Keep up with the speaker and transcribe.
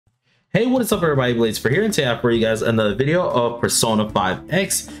Hey, what is up everybody, Blades for here, and today I have for you guys another video of Persona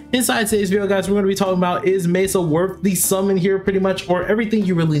 5X. Inside today's video, guys, we're going to be talking about, is Messa worth the summon here pretty much, or everything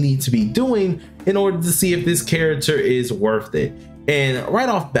you really need to be doing in order to see if this character is worth it. And right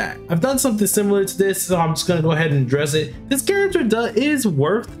off bat, I've done something similar to this, so I'm just going to go ahead and address it. This character is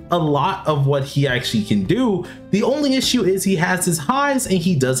worth a lot of what he actually can do. The only issue is he has his highs and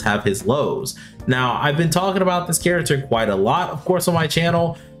he does have his lows. Now, I've been talking about this character quite a lot, of course, on my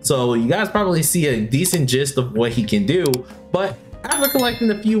channel, so you guys probably see a decent gist of what he can do. But after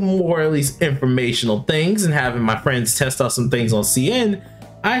collecting a few more, at least informational things, and having my friends test out some things on CN,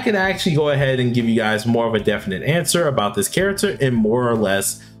 I can actually go ahead and give you guys more of a definite answer about this character and more or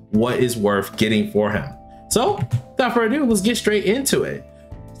less what is worth getting for him. So without further ado, let's get straight into it.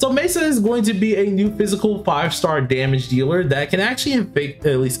 So Messa is going to be a new physical 5-star damage dealer that can actually inflict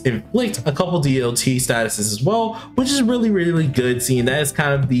a couple DLT statuses as well, which is really good, seeing that it's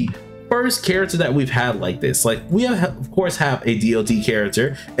kind of the first character that we've had like this. Like, we have, of course, have a DOT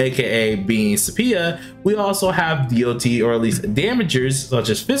character, aka being Sepia. We also have DOT, or at least damagers, such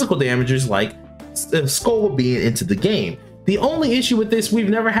as physical damagers like Skull being into the game. The only issue with this, we've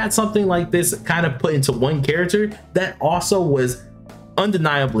never had something like this kind of put into one character that also was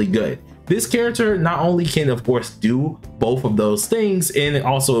undeniably good. This character not only can, of course, do both of those things, and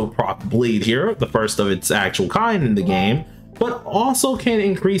also proc bleed here, the first of its actual kind in the game, but also can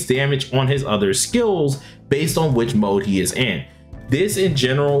increase damage on his other skills based on which mode he is in. This in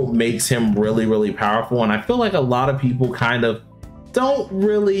general makes him really powerful, and I feel like a lot of people kind of don't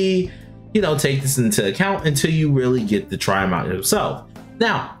really, take this into account until you really get to try him out yourself.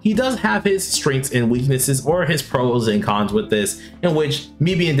 Now, he does have his strengths and weaknesses, or his pros and cons with this, in which,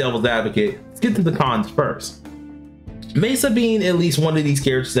 me being devil's advocate, let's get to the cons first. Messa being at least one of these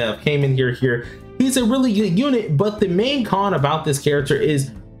characters that have came in here, he's a really good unit, but the main con about this character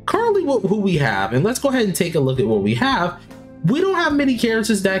is currently who we have. And let's go ahead and take a look at what we have. We don't have many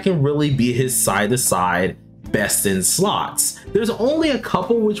characters that can really be his side-to-side best in slots. There's only a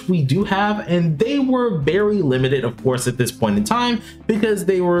couple which we do have, and they were very limited, of course, at this point in time, because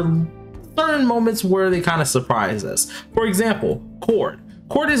they were certain moments where they kind of surprised us. For example, Cord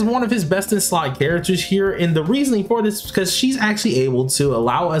is one of his best in slot characters here, and the reasoning for this is because she's actually able to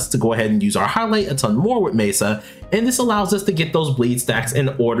allow us to go ahead and use our highlight a ton more with Messa, and this allows us to get those bleed stacks in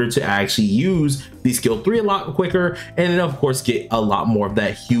order to actually use the skill 3 a lot quicker, and then of course get a lot more of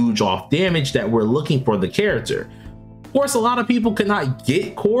that huge off damage that we're looking for the character. Of course, a lot of people could not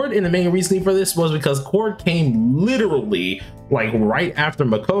get Cord, and the main reasoning for this was because Cord came literally like right after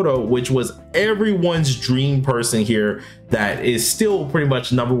Makoto, which was everyone's dream person here that is still pretty much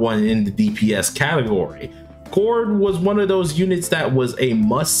 #1 in the DPS category. Cord was one of those units that was a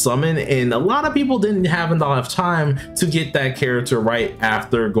must summon, and a lot of people didn't have enough time to get that character right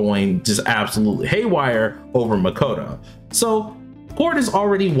after going just absolutely haywire over Makoto. So Cord is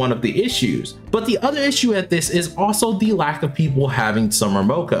already one of the issues, but the other issue at this is also the lack of people having Summer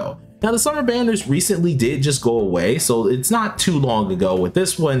Moko. Now, the summer banners recently did just go away, so it's not too long ago with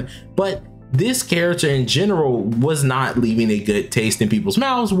this one, but this character in general was not leaving a good taste in people's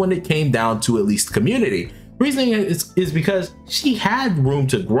mouths when it came down to at least community. Reasoning is because she had room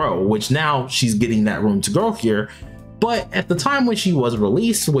to grow, which now she's getting that room to grow here. But at the time when she was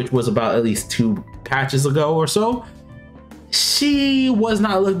released, which was about at least 2 patches ago or so, she was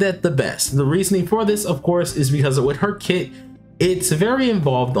not looked at the best. The reasoning for this, of course, is because with her kit, it's very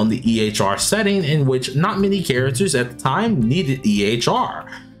involved on the EHR setting, in which not many characters at the time needed EHR.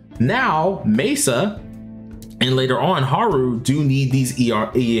 Now, Messa and later on Haru do need these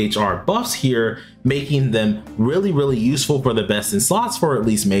EHR buffs here, making them really useful for the best in slots for at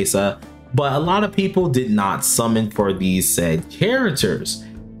least Messa, but a lot of people did not summon for these said characters.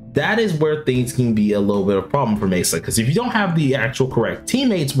 That is where things can be a little bit of a problem for Messa, because if you don't have the actual correct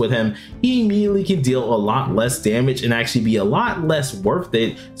teammates with him, he immediately can deal a lot less damage and actually be a lot less worth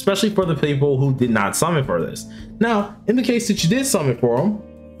it, especially for the people who did not summon for this. Now, in the case that you did summon for him,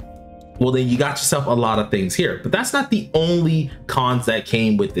 well, then you got yourself a lot of things here, but that's not the only cons that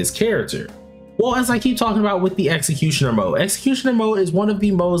came with this character. Well, as I keep talking about with the Executioner mode is one of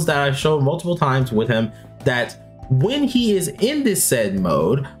the modes that I've shown multiple times with him, that when he is in this said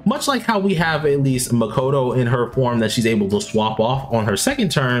mode, much like how we have at least Makoto in her form that she's able to swap off on her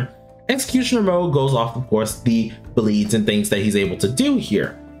second turn, Executioner mode goes off, of course, the bleeds and things that he's able to do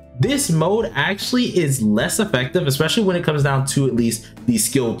here. This mode actually is less effective, especially when it comes down to at least the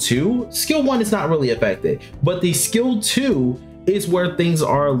skill 2. Skill 1 is not really affected, but the skill 2 is where things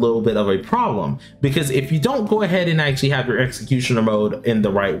are a little bit of a problem, because if you don't go ahead and actually have your Executioner mode in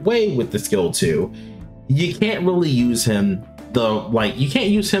the right way with the skill 2, you can't really use him you can't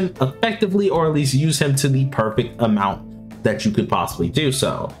use him effectively, or at least use him to the perfect amount that you could possibly do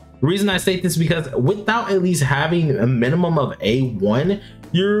so. The reason I state this is because without at least having a minimum of A1,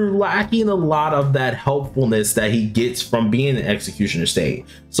 you're lacking a lot of that helpfulness that he gets from being an executioner state.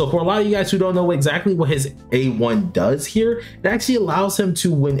 So for a lot of you guys who don't know exactly what his A1 does here, it actually allows him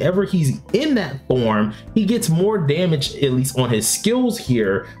to, whenever he's in that form, he gets more damage, at least on his skills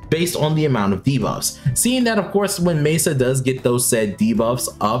here, based on the amount of debuffs. Seeing that, of course, when Messa does get those said debuffs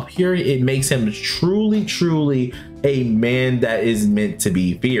up here, it makes him truly a man that is meant to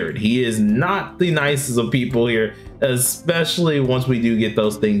be feared. He is not the nicest of people here, especially once we do get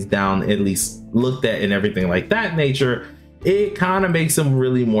those things down, at least looked at and everything like that nature. It kind of makes him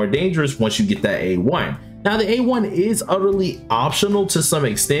really more dangerous once you get that A1. Now, the A1 is utterly optional to some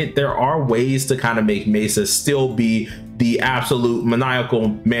extent. There are ways to kind of make Messa still be the absolute maniacal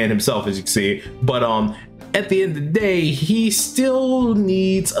man himself, as you can see, but at the end of the day, he still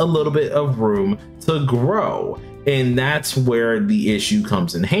needs a little bit of room to grow. And that's where the issue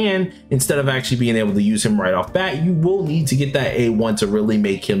comes in hand. Instead of actually being able to use him right off bat, you will need to get that A1 to really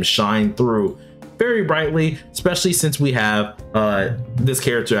make him shine through very brightly, especially since we have this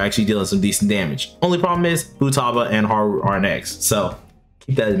character actually dealing some decent damage. Only problem is Futaba and Haru are next, so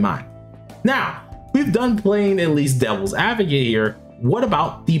keep that in mind. Now, we've done playing at least devil's advocate here. What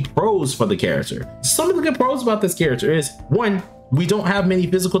about the pros for the character? Some of the good pros about this character is, one, we don't have many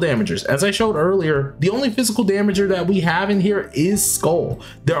physical damagers. As I showed earlier, the only physical damager that we have in here is Skull.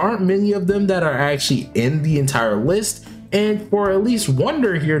 There aren't many of them that are actually in the entire list. And for at least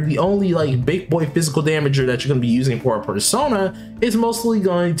Wonder here, the only like big boy physical damager that you're going to be using for a persona is mostly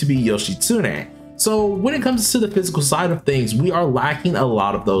going to be Yoshitsune. So when it comes to the physical side of things, we are lacking a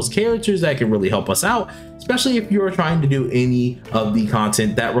lot of those characters that can really help us out, especially if you're trying to do any of the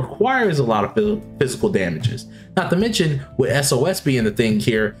content that requires a lot of physical damages. Not to mention, with SOS being the thing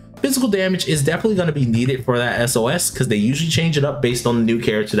here, physical damage is definitely going to be needed for that SOS because they usually change it up based on the new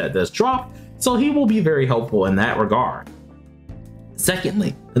character that does drop. So he will be very helpful in that regard.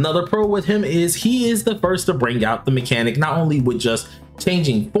 Secondly, another pro with him is he is the first to bring out the mechanic, not only with just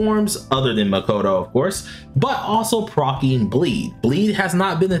changing forms, other than Makoto of course, but also proccing bleed. Bleed has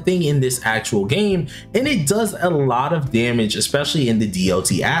not been a thing in this actual game, and it does a lot of damage, especially in the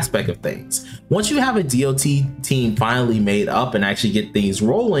DOT aspect of things. Once you have a DOT team finally made up and actually get things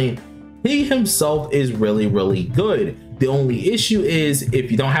rolling, he himself is really good. The only issue is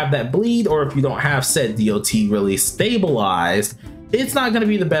if you don't have that bleed, or if you don't have said DOT really stabilized, it's not going to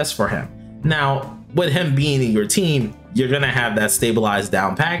be the best for him. Now, with him being in your team, you're going to have that stabilized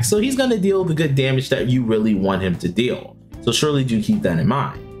down pack, so he's going to deal the good damage that you really want him to deal. So surely do keep that in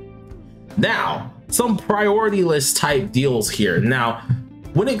mind. Now, some priority list type deals here. Now,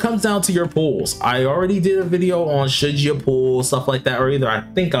 when it comes down to your pulls, I already did a video on should you pull, stuff like that, or either I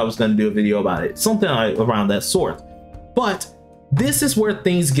think I was going to do a video about it, something around that sort. But this is where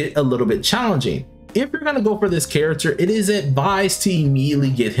things get a little bit challenging. If you're going to go for this character, it is advised to immediately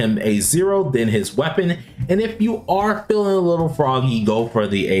get him a 0, then his weapon. And if you are feeling a little froggy, go for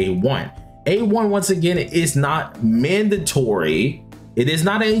the A1. A1, once again, is not mandatory. It is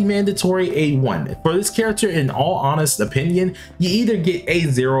not a mandatory A1. For this character, in all honest opinion, you either get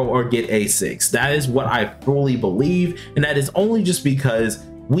A0 or get A6. That is what I fully believe. And that is only just because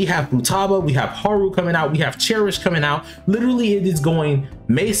we have Futaba, we have Haru coming out, we have Cherish coming out. Literally, it is going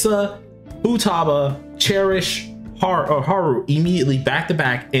Messa, Futaba, Cherish, Haru immediately back to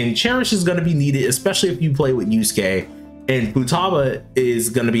back, and Cherish is going to be needed, especially if you play with Yusuke, and Futaba is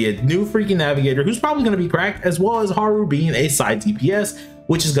going to be a new freaking navigator who's probably going to be cracked, as well as Haru being a side DPS,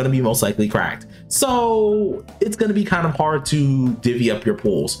 which is going to be most likely cracked. So it's going to be kind of hard to divvy up your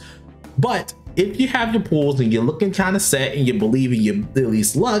pools. But if you have your pools and you're looking kind of set and you believe in your at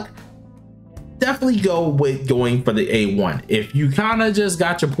least luck, definitely go with going for the A1. If you kind of just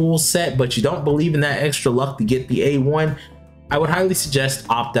got your pool set, but you don't believe in that extra luck to get the A1, I would highly suggest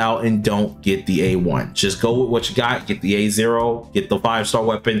opt out and don't get the A1. Just go with what you got, get the A0, get the 5-star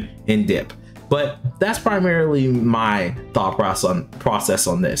weapon, and dip. But that's primarily my thought process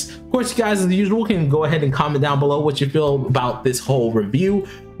on this. Of course, you guys, as usual, can go ahead and comment down below what you feel about this whole review.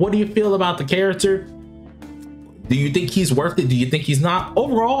 What do you feel about the character? Do you think he's worth it? Do you think he's not?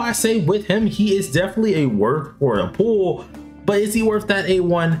 Overall, I say with him, he is definitely a worth for a pull, but is he worth that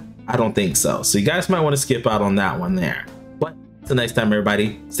A1? I don't think so. So you guys might want to skip out on that one there. But until next time,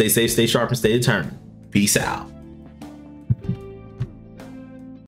 everybody, stay safe, stay sharp, and stay determined. Peace out.